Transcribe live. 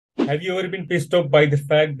Have you ever been pissed off by the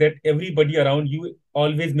fact that everybody around you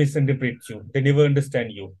always misinterprets you? They never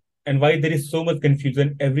understand you. And why there is so much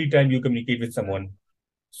confusion every time you communicate with someone?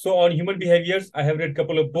 So on human behaviors, I have read a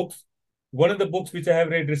couple of books. One of the books which I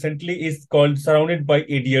have read recently is called Surrounded by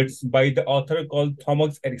Idiots by the author called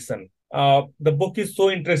Thomas Erikson. The book is so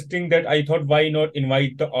interesting that I thought, why not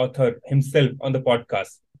invite the author himself on the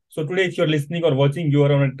podcast? So today, if you're listening or watching, you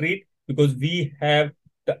are on a treat because we have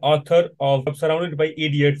the author of Surrounded by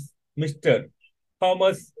Idiots, Mr.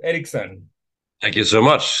 Thomas Erikson. Thank you so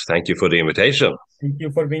much. Thank you for the invitation. Thank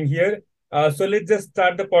you for being here. So let's just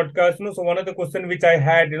start the podcast. So one of the questions which I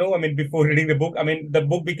had, before reading the book, the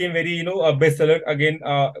book became very, a bestseller again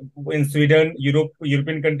in Sweden, Europe,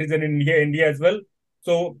 European countries, and India as well.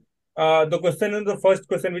 So the question, the first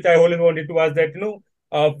question which I always wanted to ask that,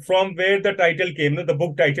 from where the title came, the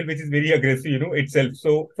book title, which is very aggressive, itself.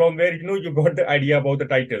 So from where, you got the idea about the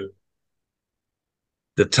title?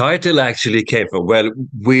 The title actually came from, well,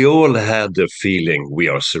 we all had the feeling we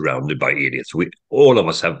are surrounded by idiots. All of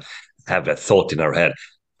us have that thought in our head.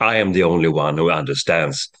 I am the only one who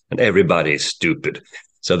understands, and everybody is stupid.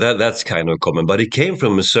 So that's kind of common. But it came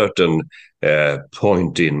from a certain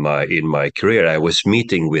point in my career. I was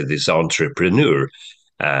meeting with this entrepreneur,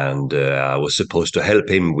 and I was supposed to help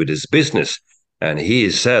him with his business. And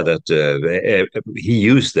he said that he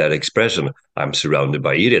used that expression, I'm surrounded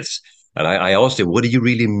by idiots. And I asked him, what do you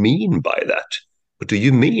really mean by that? What do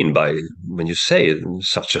you mean by when you say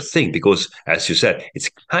such a thing? Because, as you said, it's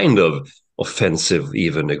kind of offensive,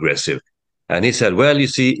 even aggressive. And he said, well, you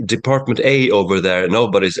see, Department A over there,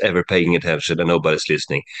 nobody's ever paying attention and nobody's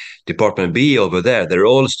listening. Department B over there, they're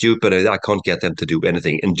all stupid and I can't get them to do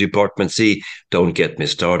anything. And Department C, don't get me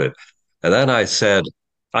started. And then I said,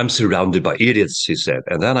 I'm surrounded by idiots, he said.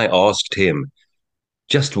 And then I asked him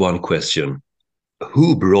just one question.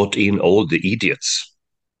 Who brought in all the idiots?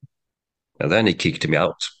 And then he kicked me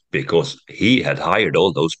out because he had hired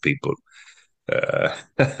all those people. And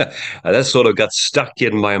that sort of got stuck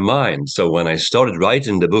in my mind. So when I started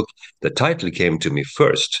writing the book, the title came to me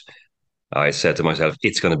first. I said to myself,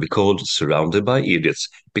 it's going to be called Surrounded by Idiots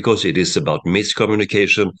because it is about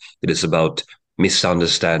miscommunication. It is about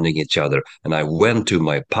misunderstanding each other. And I went to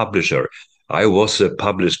my publisher. I was a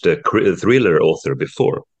published thriller author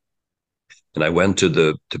before. And I went to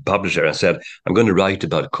the publisher and said, I'm going to write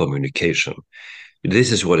about communication.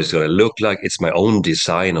 This is what it's going to look like. It's my own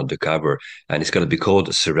design on the cover, and it's going to be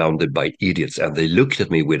called Surrounded by Idiots. And they looked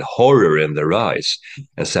at me with horror in their eyes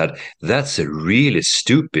and said, that's a really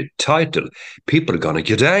stupid title. People are going to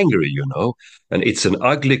get angry, and it's an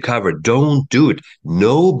ugly cover. Don't do it.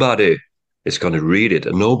 Nobody is going to read it,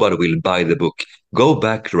 and nobody will buy the book. Go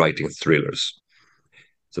back to writing thrillers.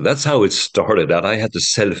 So that's how it started. And I had to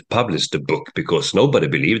self-publish the book because nobody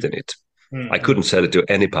believed in it. I couldn't sell it to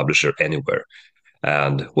any publisher anywhere.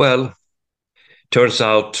 And, well, turns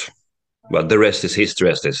out, well, the rest is history,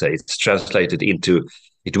 as they say.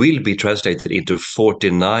 It will be translated into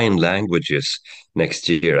 49 languages next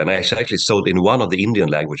year. And I actually sold in one of the Indian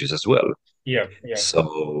languages as well. Yeah.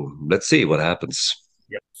 So let's see what happens.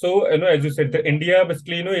 Yeah. So, as you said, the India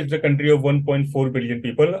basically, is the country of 1.4 billion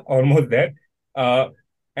people, almost that.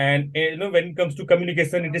 And when it comes to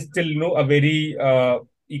communication, it is still a very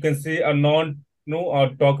you can say a non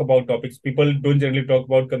talk about topics. People don't generally talk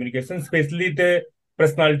about communication, especially the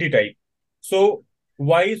personality type. So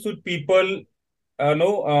why should people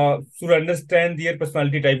should understand their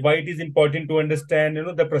personality type? Why it is important to understand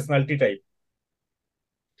the personality type?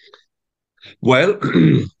 Well,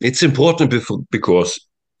 it's important because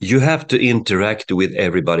you have to interact with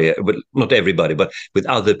everybody, well, not everybody, but with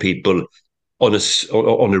other people on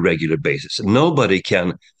a regular basis. Nobody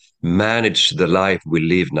can manage the life we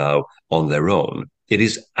live now on their own. It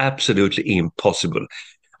is absolutely impossible.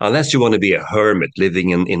 Unless you want to be a hermit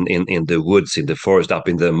living in the woods, in the forest, up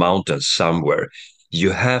in the mountains somewhere,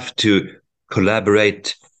 you have to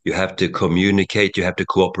collaborate, you have to communicate, you have to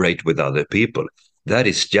cooperate with other people. That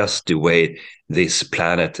is just the way this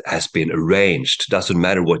planet has been arranged. Doesn't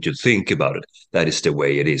matter what you think about it. That is the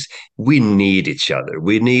way it is. We need each other.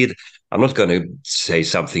 I'm not going to say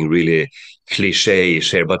something really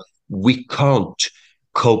cliche-ish here, but we can't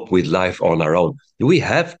cope with life on our own. We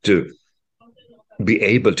have to be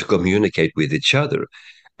able to communicate with each other.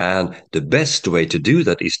 And the best way to do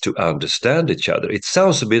that is to understand each other. It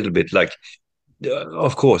sounds a little bit like,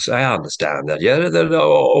 of course, I understand that. Yeah,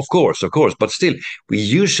 of course. But still, we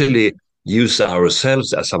usually use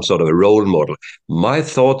ourselves as some sort of a role model. My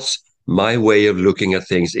thoughts, my way of looking at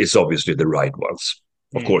things is obviously the right ones.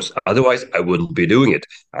 Of course, otherwise I wouldn't be doing it.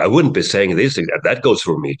 I wouldn't be saying this. That goes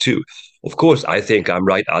for me too. Of course, I think I'm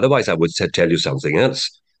right. Otherwise, I would tell you something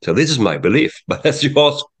else. So this is my belief. But as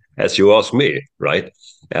you ask me, right?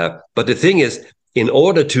 But the thing is, in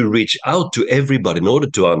order to reach out to everybody, in order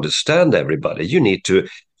to understand everybody, you need to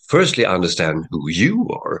firstly understand who you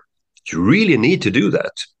are. You really need to do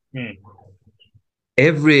that. Hmm.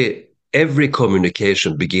 Every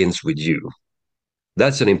communication begins with you.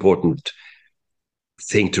 That's an important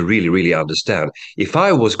thing to really understand. If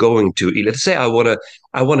I was going to, let's say I want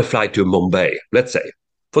to fly to Mumbai, let's say,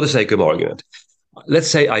 for the sake of argument, let's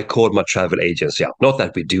say I called my travel agency up. Not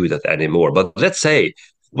that we do that anymore, but let's say,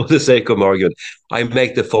 for the sake of argument, I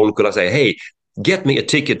make the phone call. I say, hey, get me a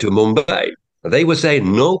ticket to Mumbai. They will say,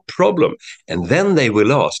 no problem. And then they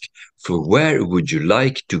will ask, for where would you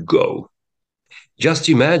like to go? Just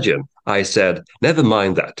imagine, I said, never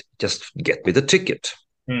mind that. Just get me the ticket.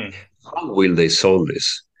 Hmm. How will they solve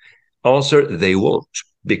this? Answer, they won't,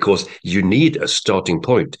 because you need a starting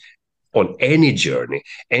point on any journey,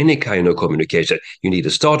 any kind of communication. You need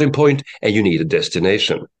a starting point and you need a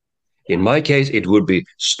destination. In my case, it would be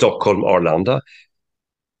Stockholm, Arlanda,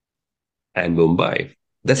 and Mumbai.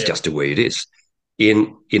 That's Yeah. just the way it is.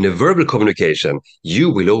 In a verbal communication,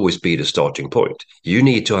 you will always be the starting point. You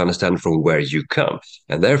need to understand from where you come.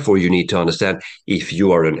 And therefore, you need to understand if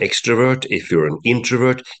you are an extrovert, if you're an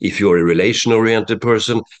introvert, if you're a relation oriented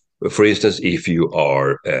person. For instance, if you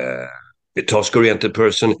are a task oriented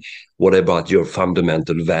person, what about your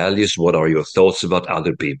fundamental values? What are your thoughts about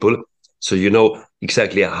other people? So you know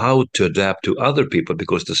exactly how to adapt to other people,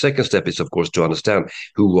 because the second step is, of course, to understand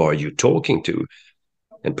who are you talking to.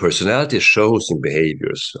 And personality shows in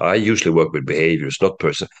behaviors. I usually work with behaviors, not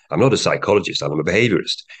person. I'm not a psychologist. I'm a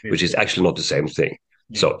behaviorist, Yes. which is actually not the same thing.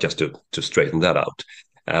 Yeah. So just to straighten that out,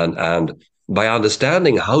 and by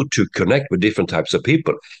understanding how to connect with different types of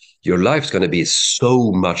people, your life's going to be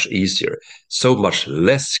so much easier, so much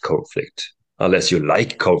less conflict. Unless you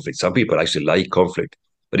like conflict, some people actually like conflict.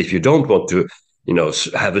 But if you don't want to,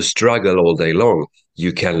 have a struggle all day long,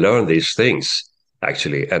 you can learn these things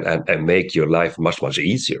actually and make your life much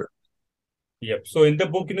easier. Yep. So in the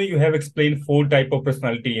book, you have explained four type of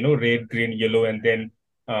personality, red, green, yellow, and then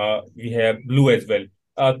we have blue as well.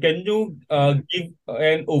 Can you give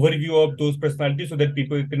an overview of those personalities so that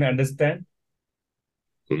people can understand?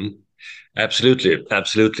 Mhm. Absolutely.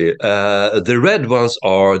 The red ones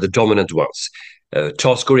are the dominant ones,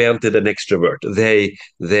 task oriented and extrovert.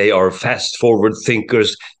 They are fast forward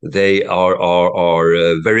thinkers. They are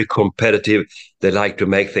very competitive. They like to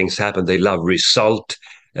make things happen. They love result.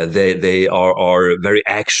 They are very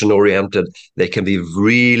action oriented. They can be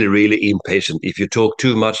really impatient. If you talk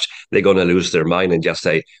too much, they're gonna lose their mind and just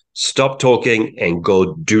say, "Stop talking and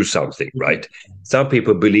go do something." Right? Some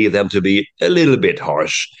people believe them to be a little bit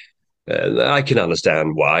harsh. I can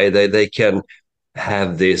understand why they can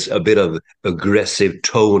have this a bit of aggressive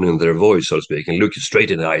tone in their voice, so to speak, and look you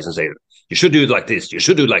straight in the eyes and say, "You should do it like this. You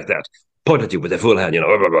should do it like that." Point at you with a full hand,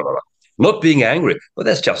 blah, blah, blah. Not being angry, but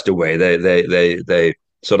that's just the way they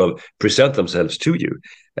sort of present themselves to you.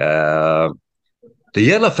 The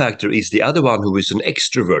yellow factor is the other one who is an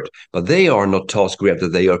extrovert, but they are not task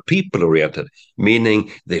oriented, they are people oriented,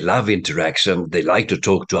 meaning they love interaction, they like to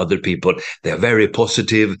talk to other people, they're very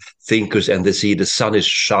positive thinkers, and they see the sun is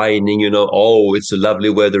shining, oh, it's a lovely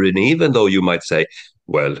weather. And even though you might say,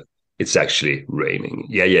 well, it's actually raining.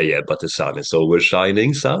 Yeah, but the sun is always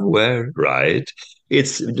shining somewhere, right?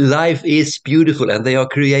 It's life is beautiful, and they are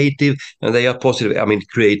creative and they are positive. I mean,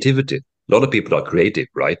 creativity. A lot of people are creative,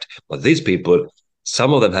 right? But these people,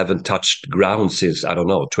 some of them haven't touched ground since, I don't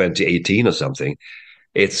know, 2018 or something.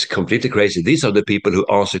 It's completely crazy. These are the people who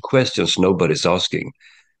answer questions nobody's asking.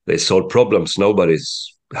 They solve problems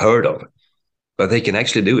nobody's heard of. But they can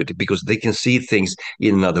actually do it because they can see things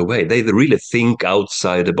in another way. They really think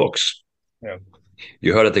outside the box. Yeah.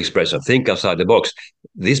 You heard that expression, think outside the box.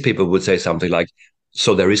 These people would say something like,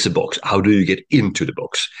 so there is a box. How do you get into the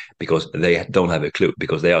box? Because they don't have a clue,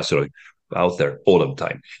 because they are sort of out there all the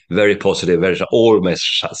time. Very positive, very always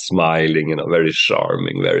smiling, very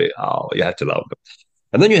charming, you have to love them.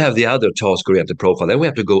 And then you have the other task-oriented profile. Then we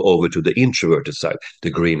have to go over to the introverted side, the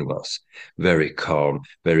green ones. Very calm,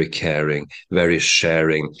 very caring, very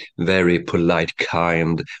sharing, very polite,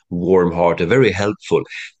 kind, warm-hearted, very helpful,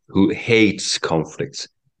 who hates conflicts.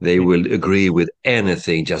 They will agree with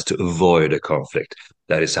anything just to avoid a conflict.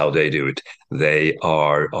 That is how they do it. They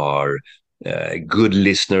are good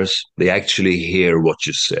listeners. They actually hear what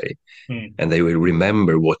you say, Hmm. and they will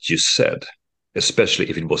remember what you said, especially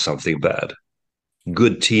if it was something bad.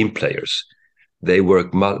 Good team players. They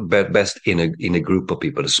work best in a group of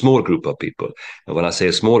people, a small group of people. And when I say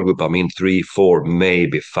a small group, I mean 3, 4,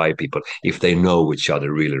 maybe 5 people, if they know each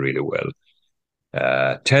other really well.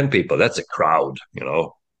 10 people, that's a crowd.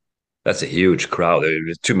 That's a huge crowd.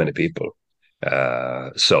 There's too many people.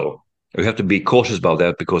 So we have to be cautious about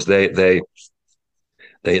that because they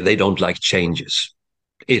don't like changes.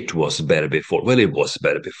 It was better before. Well, it was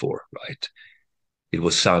better before, right? It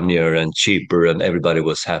was sunnier and cheaper, and everybody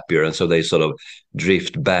was happier, and so they sort of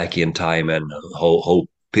drift back in time and hope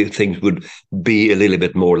things would be a little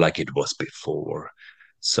bit more like it was before.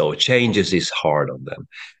 So changes is hard on them.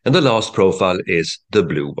 And the last profile is the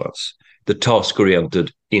blue ones, the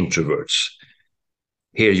task-oriented introverts.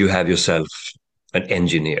 Here you have yourself an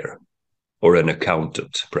engineer or an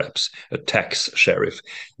accountant, perhaps, a tax sheriff.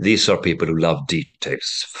 These are people who love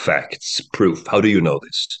details, facts, proof. How do you know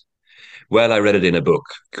this? Well, I read it in a book.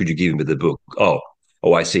 Could you give me the book? Oh,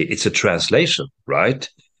 I see. It's a translation, right?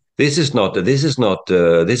 This is not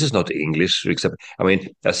English. Except, I mean,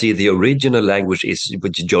 I see the original language is,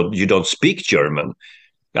 but you don't speak German.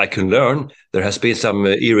 I can learn. There has been some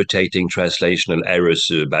irritating translational errors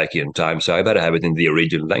back in time, so I better have it in the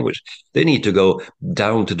original language. They need to go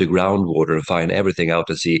down to the groundwater and find everything out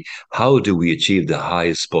to see how do we achieve the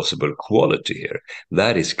highest possible quality here.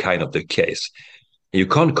 That is kind of the case. You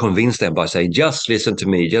can't convince them by saying, just listen to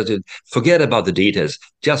me, just forget about the details,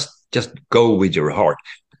 just go with your heart.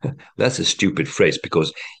 That's a stupid phrase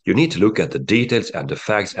because you need to look at the details and the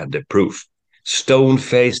facts and the proof. Stone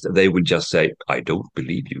faced, they would just say, I don't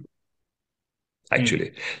believe you, Hmm.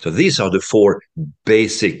 actually. So these are the four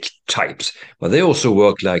basic types, but they also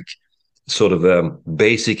work like sort of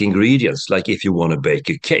basic ingredients. Like if you want to bake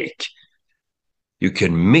a cake, you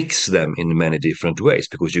can mix them in many different ways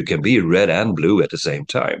because you can be red and blue at the same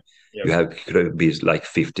time. Yeah. You have could be like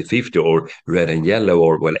 50-50 or red and yellow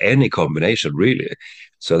or well any combination really.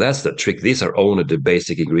 So that's the trick. These are only the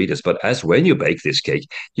basic ingredients. But as when you bake this cake,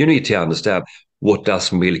 you need to understand what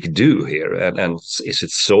does milk do here? And is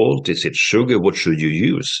it salt? Is it sugar? What should you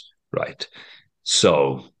use? Right.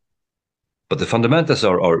 So but the fundamentals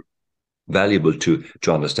are valuable to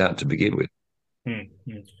understand to begin with. Hmm.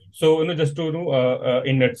 Hmm. So, just to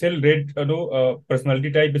in nutshell, red,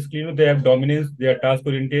 personality type basically, they have dominance, they are task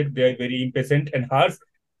oriented, they are very impatient and harsh.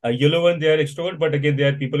 Yellow one, they are extrovert, but again, they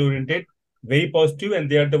are people oriented, very positive,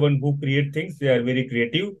 and they are the one who create things. They are very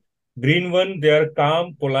creative. Green one, they are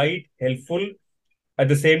calm, polite, helpful. At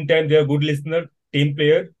the same time, they are good listener, team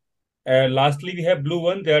player. Lastly, we have blue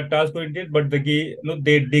one. They are task oriented, but they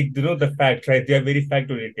dig the fact, right? They are very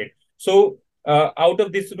fact oriented. So out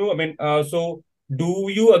of this, I mean, so do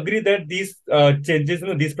you agree that these changes,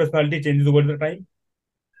 these personality changes over the time?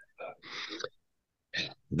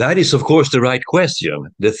 That is, of course, the right question.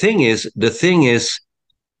 The thing is,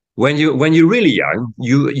 when you're really young,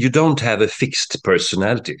 you don't have a fixed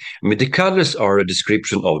personality. I mean, the colors are a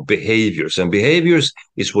description of behaviors, and behaviors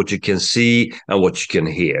is what you can see and what you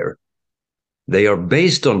can hear. They are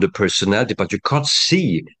based on the personality, but you can't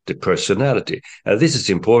see the personality. And this is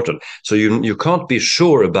important. So you can't be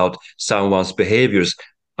sure about someone's behaviors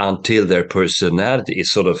until their personality is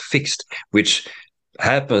sort of fixed, which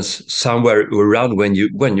happens somewhere around when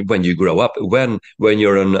you grow up, when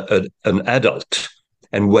you're an adult.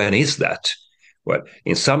 And when is that? Well,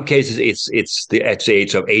 in some cases it's at the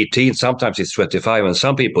age of 18, sometimes it's 25, and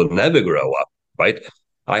some people never grow up, right?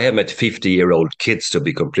 I have met 50-year-old kids, to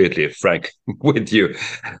be completely frank with you.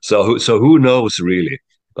 So who knows really?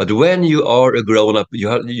 But when you are a grown up,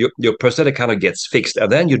 your personality kind of gets fixed,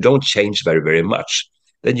 and then you don't change very, very much.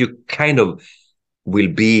 Then you kind of will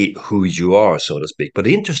be who you are, so to speak. But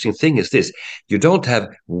the interesting thing is this: you don't have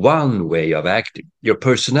one way of acting. Your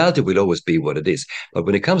personality will always be what it is. But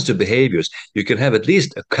when it comes to behaviors, you can have at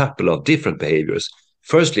least a couple of different behaviors.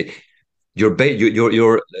 Firstly, your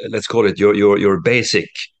let's call it your basic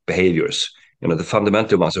behaviors, the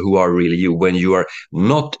fundamental ones who are really you when you are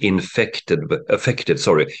not affected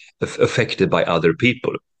by other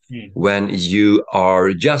people, Hmm. when you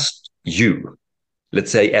are just you.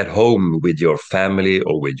 Let's say at home with your family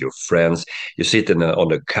or with your friends, you sit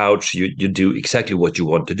on a couch, you do exactly what you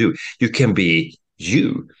want to do. You can be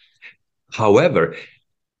you. However,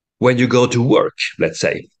 when you go to work, let's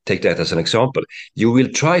say, take that as an example, you will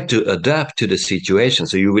try to adapt to the situation.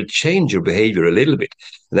 So you will change your behavior a little bit.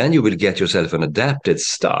 Then you will get yourself an adapted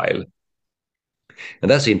style.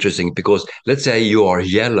 And that's interesting because let's say you are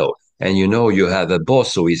yellow and you know you have a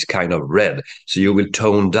boss who is kind of red. So you will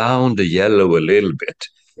tone down the yellow a little bit.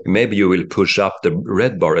 Maybe you will push up the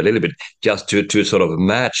red bar a little bit just to sort of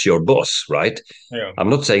match your boss, right? Yeah. I'm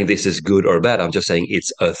not saying this is good or bad. I'm just saying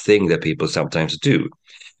it's a thing that people sometimes do.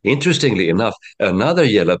 Interestingly enough, another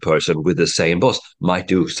yellow person with the same boss might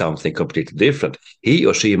do something completely different. He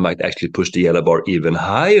or she might actually push the yellow bar even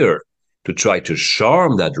higher to try to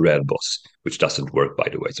charm that red boss, which doesn't work, by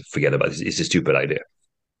the way. So forget about it. It's a stupid idea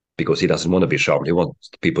because he doesn't want to be charmed. He wants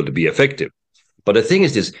people to be effective. But the thing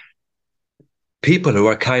is this, people who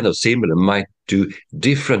are kind of similar might do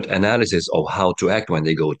different analysis of how to act when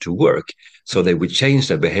they go to work. So they would change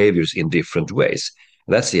their behaviors in different ways.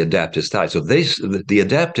 That's the adaptive style. So the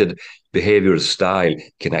adapted behavioral style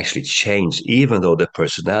can actually change even though the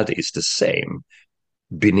personality is the same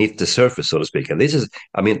beneath the surface, so to speak. And this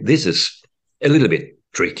is a little bit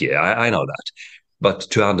tricky. I know that. But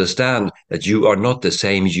to understand that you are not the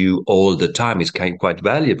same you all the time is quite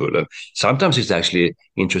valuable. And sometimes it's actually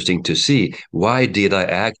interesting to see, why did I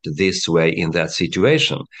act this way in that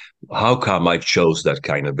situation? How come I chose that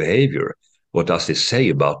kind of behavior? What does this say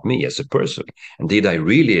about me as a person? And did I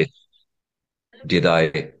really, did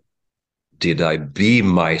I did I be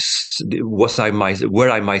my, was I my, were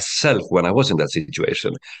I myself when I was in that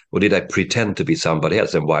situation, or did I pretend to be somebody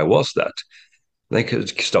else, and why was that? They could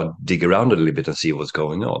start dig around a little bit and see what's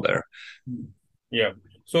going on there. Yeah.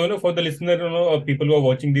 So, for the listener, people who are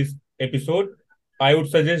watching this episode, I would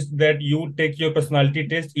suggest that you take your personality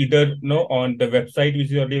test either, on the website,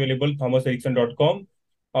 which is already available, thomaserikson.com,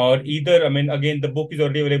 or either, again, the book is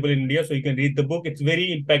already available in India, so you can read the book. It's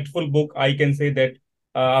very impactful book. I can say that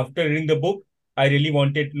after reading the book, I really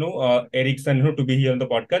wanted, Erikson, to be here on the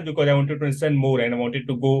podcast, because I wanted to understand more and I wanted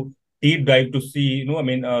to go deep dive to see,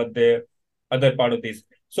 the other part of this.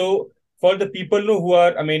 So, for the people who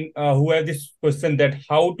are, who have this question that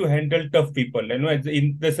how to handle tough people,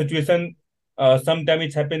 in the situation, sometimes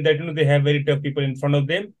it's happened that, they have very tough people in front of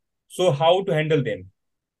them. So how to handle them?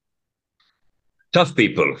 Tough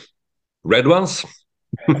people, red ones.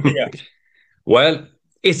 Yeah. Well,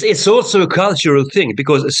 it's also a cultural thing,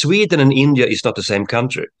 because Sweden and India is not the same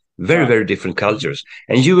country. Very, very different cultures.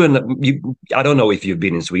 And you, I don't know if you've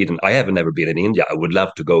been in Sweden. I haven't ever been in India. I would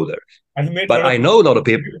love to go there. I made But I know a lot of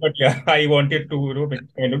people. But yeah, I wanted to,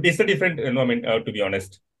 it's a different, to be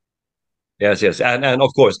honest. Yes, yes. And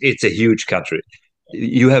of course, it's a huge country.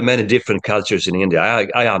 You have many different cultures in India.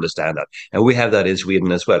 I understand that. And we have that in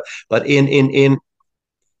Sweden as well. But in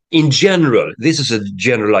general, this is a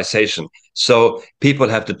generalization. So people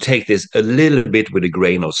have to take this a little bit with a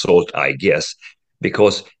grain of salt, I guess,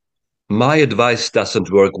 because my advice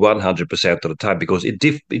doesn't work 100% of the time, because it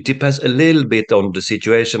depends a little bit on the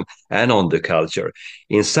situation and on the culture.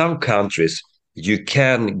 In some countries, you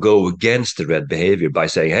can go against the red behavior by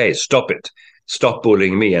saying, hey, stop it. Stop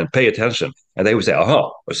bullying me and pay attention. And they would say,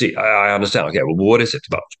 see, I understand. Okay, well, what is it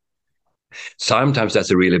about? Sometimes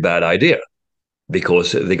that's a really bad idea,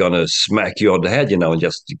 because they're going to smack you on the head, and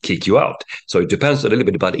just kick you out. So it depends a little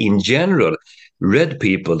bit. But in general, red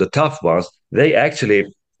people, the tough ones, they actually,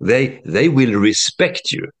 they will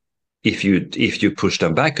respect you if you push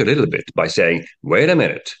them back a little bit by saying, wait a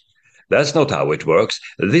minute, that's not how it works.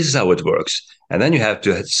 This is how it works. And then you have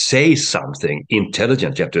to say something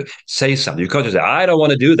intelligent. You have to say something. You can't just say, I don't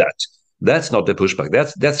want to do that. That's not the pushback.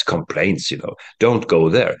 That's complaints, Don't go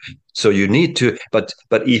there. So you need to, but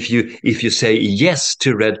if you say yes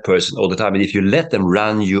to red person all the time, and if you let them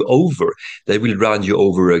run you over, they will run you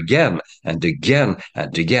over again and again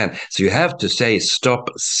and again. So you have to say stop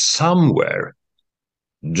somewhere.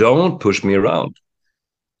 Don't push me around.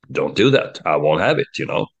 Don't do that. I won't have it,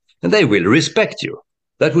 And they will respect you.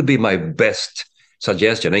 That would be my best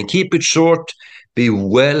suggestion. And keep it short. Be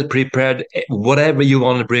well prepared. Whatever you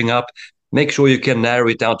want to bring up, make sure you can narrow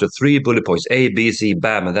it down to 3 bullet points, A, B, C,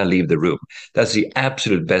 bam, and then leave the room. That's the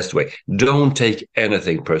absolute best way. Don't take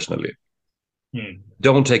anything personally.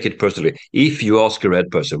 Don't take it personally. If you ask a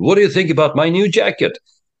red person, what do you think about my new jacket?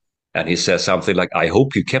 And he says something like, I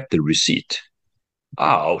hope you kept the receipt.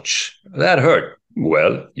 Ouch, that hurt.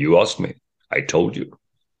 Well, you asked me. I told you.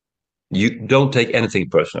 You don't take anything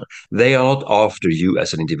personal. They are not after you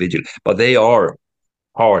as an individual, but they are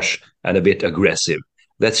harsh and a bit aggressive.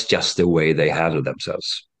 That's just the way they handle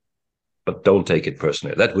themselves. But don't take it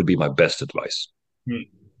personally. That would be my best advice.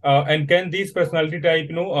 And can these personality type,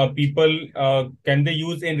 people, can they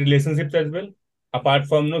use in relationships as well, apart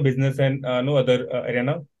from business and no other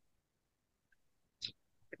arena?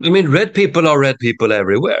 Red people are red people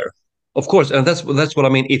everywhere, of course, and that's what I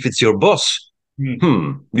mean. If it's your boss,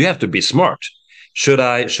 you have to be smart. Should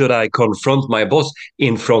I confront my boss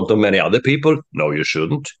in front of many other people? No, you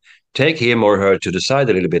shouldn't. Take him or her to the side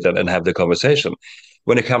a little bit and have the conversation.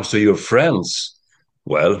 When it comes to your friends,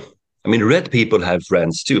 well, red people have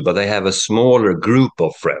friends too, but they have a smaller group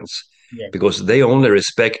of friends. Yeah. because they only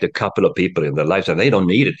respect a couple of people in their lives and they don't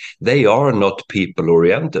need it. They are not people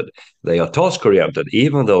oriented. They are task oriented,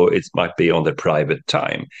 even though it might be on their private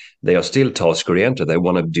time. They are still task oriented. They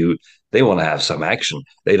want to have some action.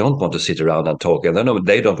 They don't want to sit around and talk. And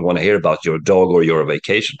they don't want to hear about your dog or your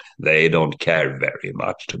vacation. They don't care very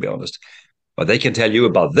much, to be honest. But they can tell you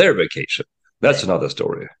about their vacation. That's Right. another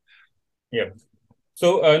story. Yeah.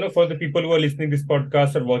 So, for the people who are listening this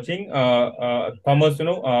podcast or watching, Thomas,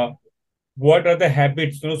 what are the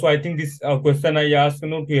habits? So I think this question I ask,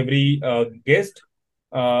 to every guest.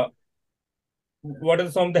 Uh, what are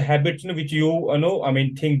some of the habits, which I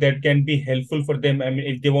mean, think that can be helpful for them? I mean,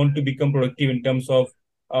 if they want to become productive in terms of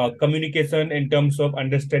communication, in terms of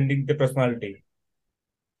understanding the personality.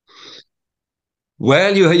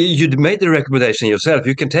 Well, you made the recommendation yourself.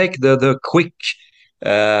 You can take uh,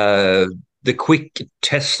 the quick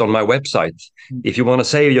test on my website. If you want to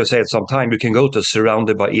save yourself some time, you can go to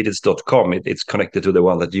surroundedbyidiots.com. It's connected to the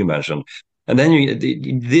one that you mentioned, and then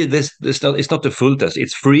it's not the full test.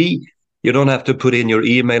 It's free. You don't have to put in your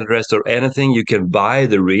email address or anything. You can buy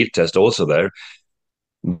the real test also there,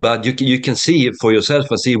 but you can see it for yourself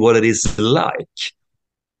and see what it is like.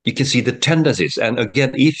 You can see the tendencies. And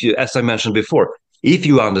again, if you, as I mentioned before, if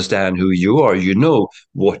you understand who you are, you know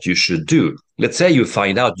what you should do. Let's say you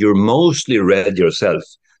find out you're mostly read yourself.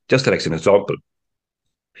 Just as an example.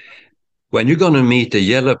 When you're going to meet a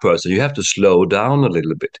yellow person, you have to slow down a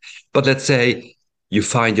little bit. But let's say you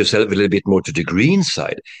find yourself a little bit more to the green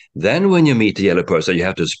side. Then when you meet a yellow person, you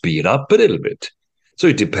have to speed up a little bit. So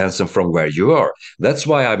it depends on from where you are. That's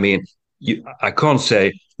why I mean, I can't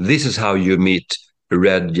say this is how you meet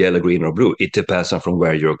red, yellow, green, or blue. It depends on from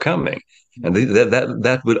where you're coming. And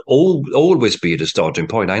that will always be the starting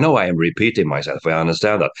point. I know I am repeating myself. I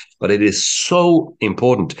understand that. But it is so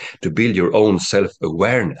important to build your own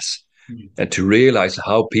self-awareness and to realize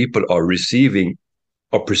how people are receiving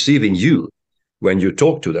or perceiving you when you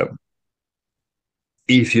talk to them.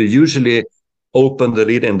 If you usually open the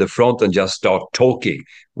lid in the front and just start talking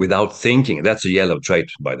without thinking, that's a yellow trait,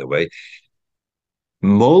 by the way.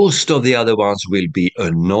 Most of the other ones will be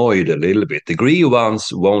annoyed a little bit. The green ones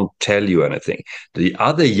won't tell you anything. The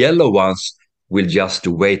other yellow ones will just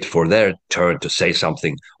wait for their turn to say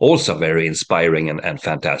something also very inspiring and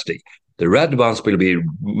fantastic. The red ones will be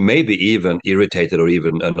maybe even irritated or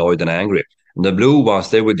even annoyed and angry. And the blue ones,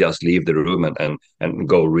 they will just leave the room and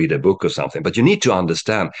go read a book or something. But you need to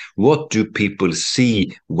understand, what do people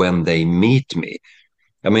see when they meet me?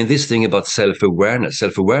 I mean, this thing about self-awareness.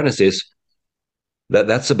 Self-awareness is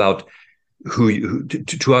that's about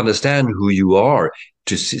to understand who you are,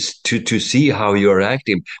 to see how you are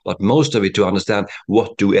acting, but most of it to understand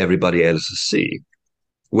what do everybody else see.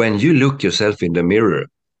 When you look yourself in the mirror,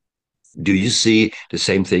 do you see the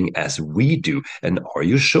same thing as we do, and are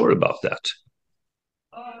you sure about that?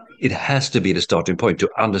 It has to be the starting point to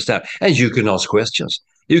understand. And you can ask questions.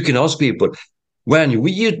 You can ask people, when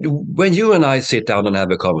you and I sit down and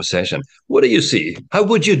have a conversation, what do you see? How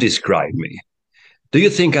would you describe me? Do you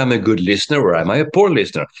think I'm a good listener or am I a poor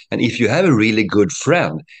listener? And if you have a really good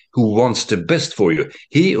friend who wants the best for you,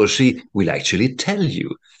 he or she will actually tell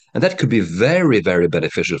you. And that could be very, very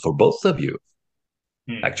beneficial for both of you,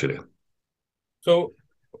 actually. So,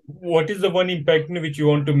 what is the one impact which you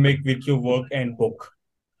want to make with your work and book?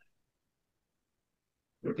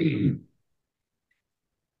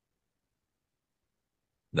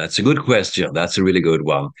 That's a good question. That's a really good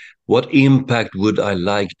one. What impact would I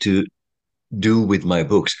like to do with my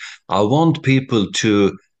books? I want people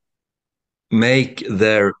to make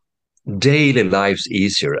their daily lives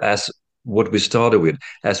easier, as what we started with,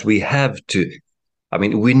 as we have to. I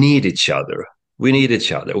mean, we need each other. We need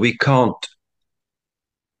each other. We can't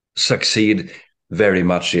succeed very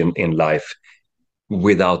much in life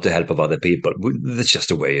without the help of other people. That's just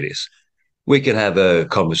the way it is. We can have a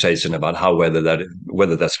conversation about whether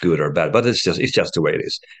that's good or bad, but it's just the way it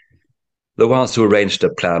is. The ones who arranged the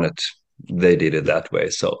planet, they did it that way.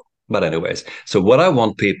 So, but anyways, so what I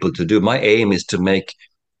want people to do, my aim is to make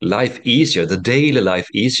life easier, the daily life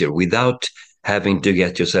easier, without having to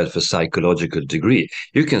get yourself a psychological degree.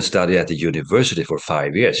 You can study at the university for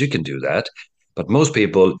 5 years. You can do that. But most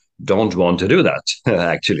people don't want to do that,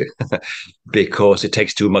 actually, because it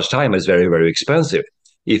takes too much time. It's very, very expensive.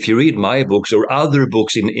 If you read my books or other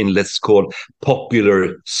books in let's call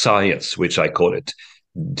popular science, which I call it,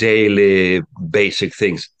 daily basic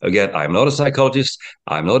things. Again, I'm not a psychologist,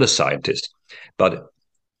 I'm not a scientist, but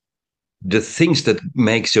the things that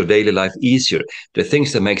makes your daily life easier, the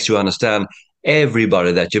things that makes you understand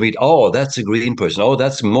everybody that you meet. Oh, that's a green person. Oh,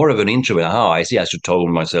 that's more of an introvert. I see, I should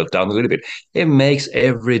tone myself down a little bit. It makes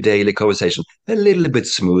every daily conversation a little bit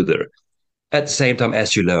smoother. at the same time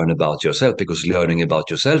as you learn about yourself, because learning about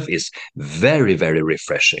yourself is very, very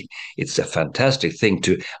refreshing. It's a fantastic thing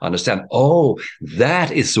to understand. Oh,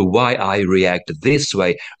 that is why I react this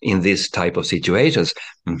way in this type of situations.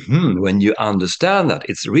 When you understand that,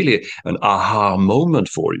 it's really an aha moment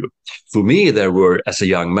for you. For me, there were, as a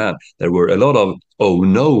young man, there were a lot of oh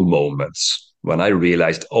no moments when I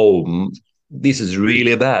realized, oh, this is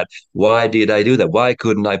really bad. Why did I do that? Why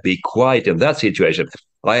couldn't I be quiet in that situation?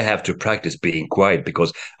 I have to practice being quiet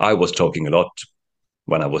because I was talking a lot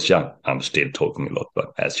when I was young. I'm still talking a lot,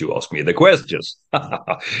 but as you ask me the questions.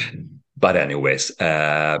 But anyways,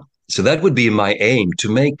 so that would be my aim, to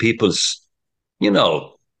make people's, you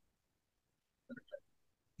know,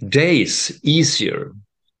 days easier,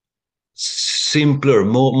 simpler,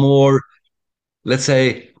 more, let's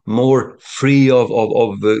say, more free of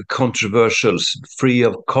controversials, free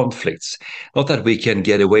of conflicts. Not that we can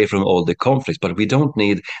get away from all the conflicts, but we don't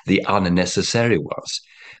need the unnecessary ones.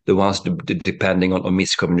 The ones depending on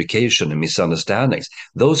miscommunication and misunderstandings.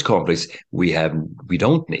 Those conflicts we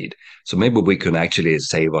don't need. So maybe we can actually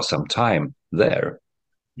save us some time there.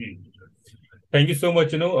 Thank you so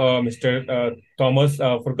much, Mr. Thomas,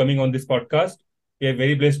 for coming on this podcast. We are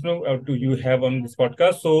very blessed to you have on this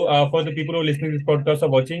podcast. So, for the people who are listening to this podcast or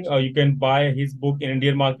watching, you can buy his book in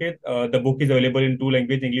Indian market. The book is available in two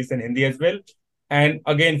languages, English and Hindi as well. And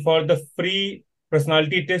again, for the free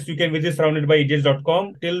personality test, you can visit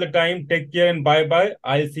surroundedbyidiots.com. Till the time, take care and bye bye.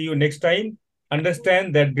 I'll see you next time.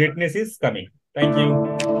 Understand that greatness is coming. Thank you.